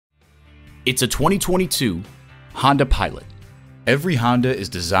It's a 2022 Honda Pilot. Every Honda is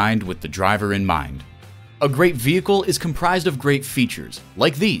designed with the driver in mind. A great vehicle is comprised of great features,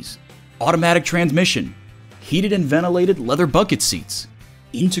 like these: automatic transmission, heated and ventilated leather bucket seats,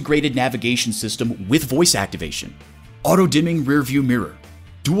 integrated navigation system with voice activation, auto-dimming rear-view mirror,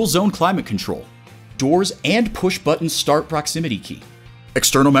 dual-zone climate control, doors and push-button start proximity key,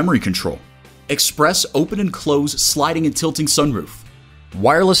 external memory control, express open and close sliding and tilting sunroof,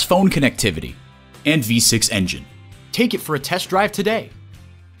 wireless phone connectivity, and V6 engine. Take it for a test drive today.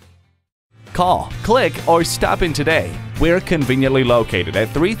 Call, click, or stop in today. We're conveniently located at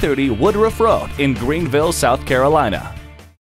 330 Woodruff Road in Greenville, South Carolina.